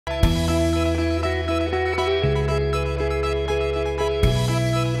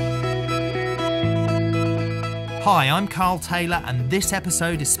Hi, I'm Karl Taylor and this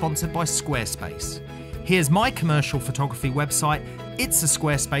episode is sponsored by Squarespace. Here's my commercial photography website. It's a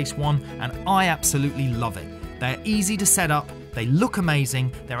Squarespace one and I absolutely love it. They're easy to set up, they look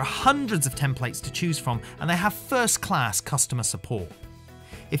amazing, there are hundreds of templates to choose from and they have first-class customer support.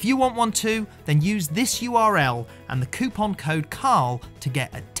 If you want one too, then use this URL and the coupon code KARL to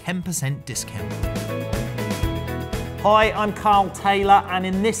get a 10% discount. Hi, I'm Karl Taylor and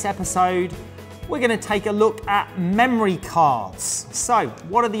in this episode we're going to take a look at memory cards. So,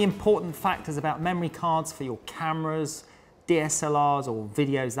 what are the important factors about memory cards for your cameras, DSLRs or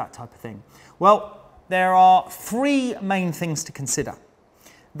videos, that type of thing? Well, there are three main things to consider.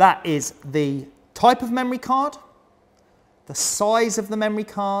 That is the type of memory card, the size of the memory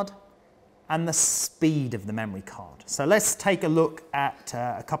card, and the speed of the memory card. So let's take a look at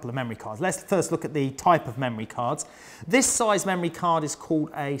a couple of memory cards. Let's first look at the type of memory cards. This size memory card is called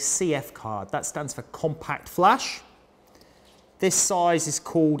a CF card. That stands for compact flash. This size is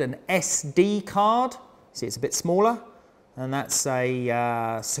called an SD card. See, it's a bit smaller, and that's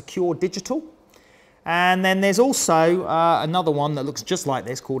a secure digital. And then there's also another one that looks just like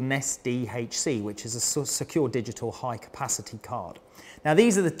this called an SDHC, which is a secure digital high capacity card. Now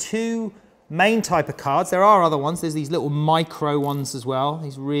these are the two main type of cards. There are other ones. There's these little micro ones as well,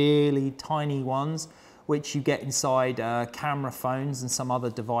 these really tiny ones which you get inside camera phones and some other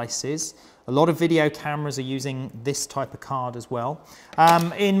devices. A lot of video cameras are using this type of card as well.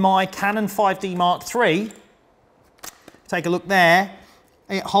 In my Canon 5D Mark III, take a look there,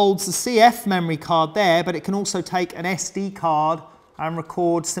 it holds the CF memory card there, but it can also take an SD card and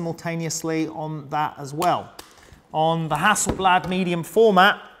record simultaneously on that as well. On the Hasselblad medium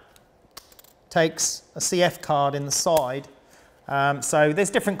format, takes a CF card in the side. So there's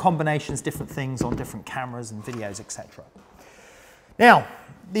different combinations, different things on different cameras and videos, etc. Now,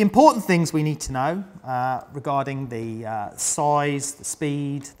 the important things we need to know regarding the size, the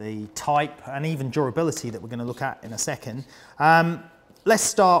speed, the type, and even durability that we're going to look at in a second. Let's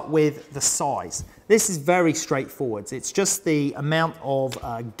start with the size. This is very straightforward. It's just the amount of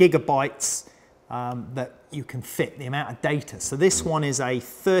gigabytes that you can fit, the amount of data. So this one is a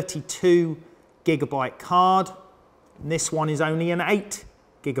 32 gigabyte card, and this one is only an 8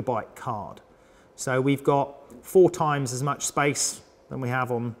 gigabyte card. So we've got 4 times as much space than we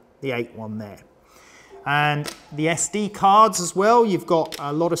have on the 8 one there. And the SD cards as well, you've got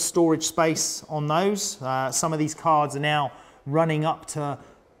a lot of storage space on those. Some of these cards are now running up to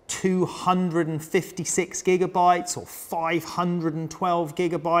 256 gigabytes or 512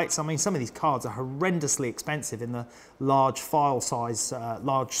 gigabytes. I mean, some of these cards are horrendously expensive in the large file size,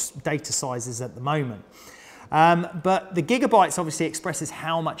 large data sizes at the moment. But the gigabytes obviously expresses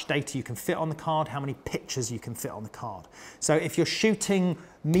how much data you can fit on the card, how many pictures you can fit on the card. So if you're shooting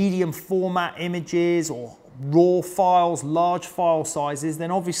medium format images or raw files, large file sizes,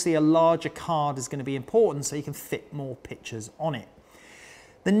 then obviously a larger card is going to be important so you can fit more pictures on it.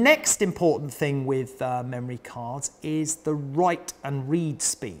 The next important thing with memory cards is the write and read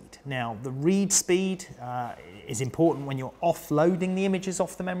speed. Now, the read speed is important when you're offloading the images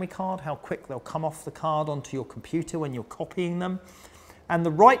off the memory card, how quick they'll come off the card onto your computer when you're copying them. And the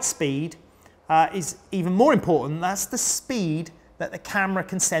write speed is even more important. That's the speed that the camera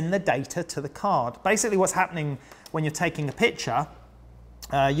can send the data to the card. Basically, what's happening when you're taking a picture,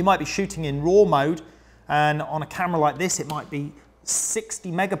 you might be shooting in RAW mode, and on a camera like this, it might be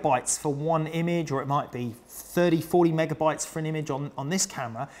 60 megabytes for one image, or it might be 30, 40 megabytes for an image on this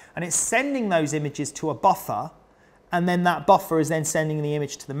camera, and it's sending those images to a buffer, and then that buffer is then sending the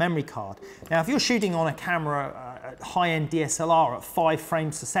image to the memory card. Now, if you're shooting on a camera at high-end DSLR at 5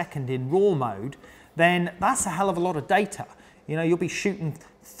 frames per second in RAW mode, then that's a hell of a lot of data. You know, you'll be shooting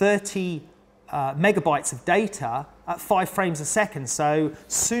 30 megabytes of data at 5 frames a second, so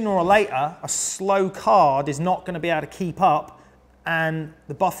sooner or later, a slow card is not going to be able to keep up, and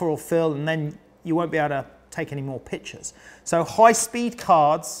the buffer will fill and then you won't be able to take any more pictures. So high-speed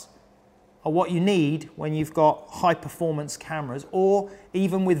cards are what you need when you've got high-performance cameras, or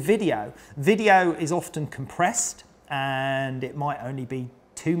even with video. Video is often compressed and it might only be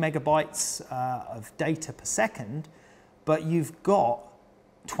 2 megabytes of data per second, but you've got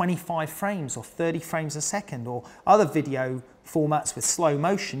 25 frames or 30 frames a second, or other video formats with slow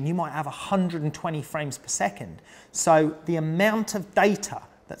motion, you might have 120 frames per second. So the amount of data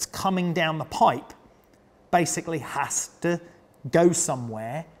that's coming down the pipe basically has to go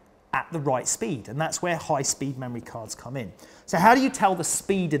somewhere at the right speed, and that's where high-speed memory cards come in. So how do you tell the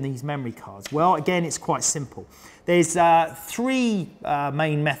speed in these memory cards? Well, again, it's quite simple. There's 3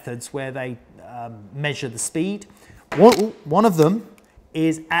 main methods where they measure the speed. One of them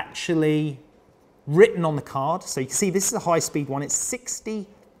is actually written on the card. So you can see this is a high-speed one. It's 60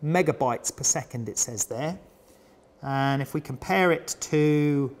 megabytes per second, it says there. And if we compare it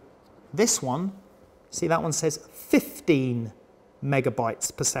to this one, see that one says 15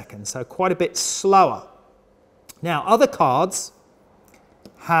 megabytes per second, so quite a bit slower. Now, other cards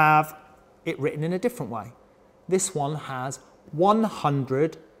have it written in a different way. This one has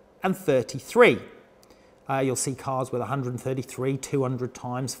 133. You'll see cards with 133, 200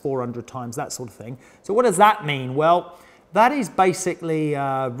 times, 400 times, that sort of thing. So what does that mean? Well, that is basically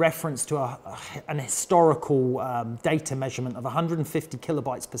a reference to an historical data measurement of 150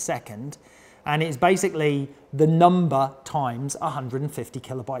 kilobytes per second. And it's basically the number times 150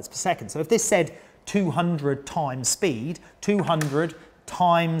 kilobytes per second. So if this said 200 times speed, 200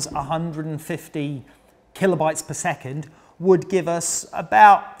 times 150 kilobytes per second would give us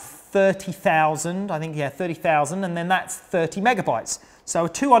about 30,000, I think, yeah, 30,000, and then that's 30 megabytes. So a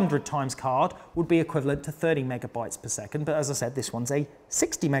 200 times card would be equivalent to 30 megabytes per second, but as I said, this one's a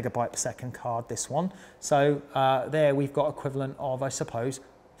 60 megabyte per second card, this one. So there we've got equivalent of, I suppose,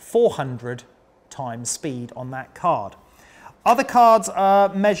 400 times speed on that card. Other cards are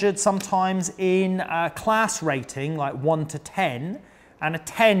measured sometimes in class rating, like 1 to 10, and a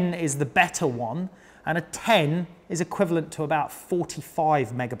 10 is the better one, and a 10 is equivalent to about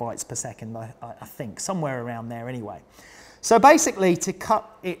 45 megabytes per second, I think, somewhere around there anyway. So basically, to cut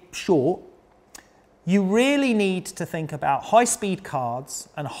it short, you really need to think about high-speed cards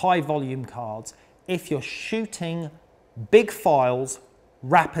and high-volume cards if you're shooting big files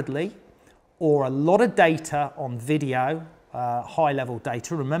rapidly or a lot of data on video, high-level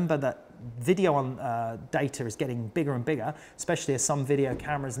data. Remember that video on data is getting bigger and bigger, especially as some video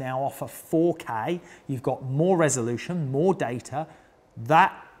cameras now offer 4K. You've got more resolution, more data.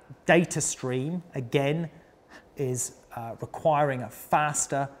 That data stream, again, is requiring a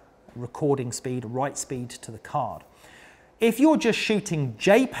faster recording speed, write speed to the card. If you're just shooting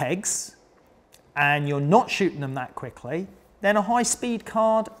JPEGs and you're not shooting them that quickly, then a high-speed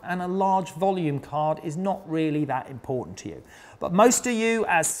card and a large volume card is not really that important to you. But most of you,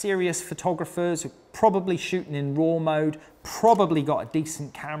 as serious photographers, are probably shooting in RAW mode, probably got a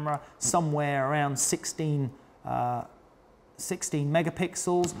decent camera somewhere around 16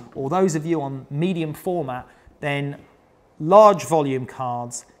 megapixels, or those of you on medium format, then large volume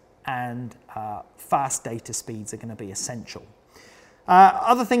cards and fast data speeds are going to be essential.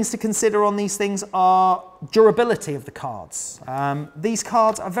 Other things to consider on these things are durability of the cards. These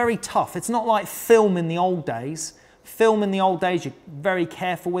cards are very tough. It's not like film in the old days. Film in the old days, you're very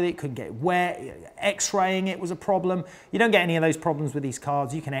careful with it, could get wet, X-raying it was a problem. You don't get any of those problems with these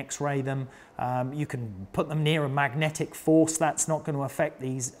cards. You can X-ray them, you can put them near a magnetic force, that's not going to affect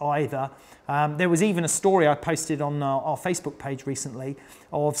these either. There was even a story I posted on our Facebook page recently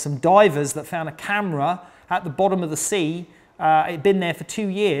of some divers that found a camera at the bottom of the sea. It'd been there for 2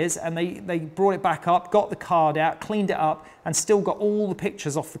 years, and they brought it back up, got the card out, cleaned it up, and still got all the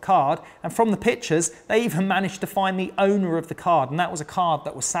pictures off the card. And from the pictures, they even managed to find the owner of the card, and that was a card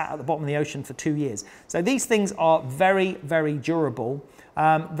that was sat at the bottom of the ocean for 2 years. So these things are very, very durable.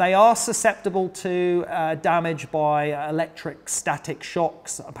 They are susceptible to damage by electric static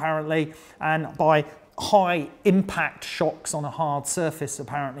shocks, apparently, and by high impact shocks on a hard surface,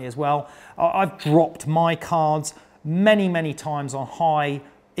 apparently, as well. I've dropped my cards many, many times on high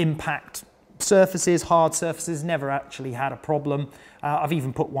impact surfaces, hard surfaces, never actually had a problem. I've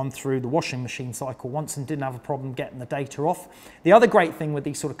even put one through the washing machine cycle once and didn't have a problem getting the data off. The other great thing with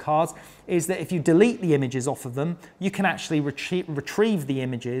these sort of cards is that if you delete the images off of them, you can actually retrieve the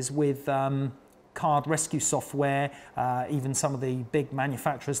images with card rescue software. Even some of the big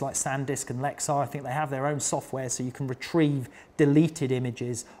manufacturers like SanDisk and Lexar, I think they have their own software so you can retrieve deleted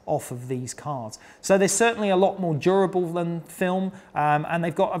images off of these cards. So they're certainly a lot more durable than film, and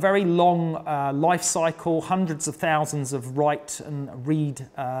they've got a very long life cycle, hundreds of thousands of write and read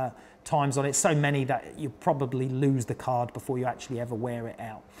times on it, so many that you probably lose the card before you actually ever wear it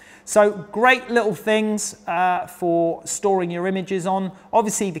out. So great little things for storing your images on.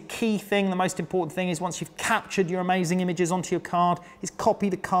 Obviously the key thing, the most important thing is once you've captured your amazing images onto your card, is copy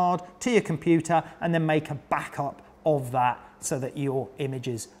the card to your computer and then make a backup of that so that your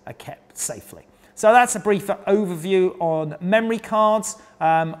images are kept safely. So that's a brief overview on memory cards.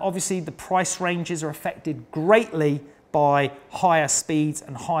 Obviously the price ranges are affected greatly by higher speeds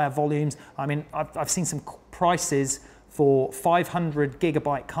and higher volumes. I mean, I've seen some prices for 500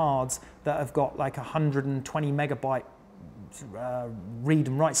 gigabyte cards that have got like 120 megabyte read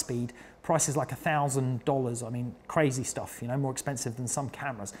and write speed. Prices like $1,000. I mean, crazy stuff, you know, more expensive than some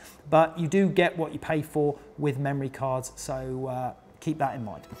cameras. But you do get what you pay for with memory cards, so keep that in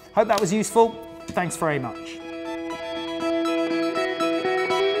mind. Hope that was useful. Thanks very much.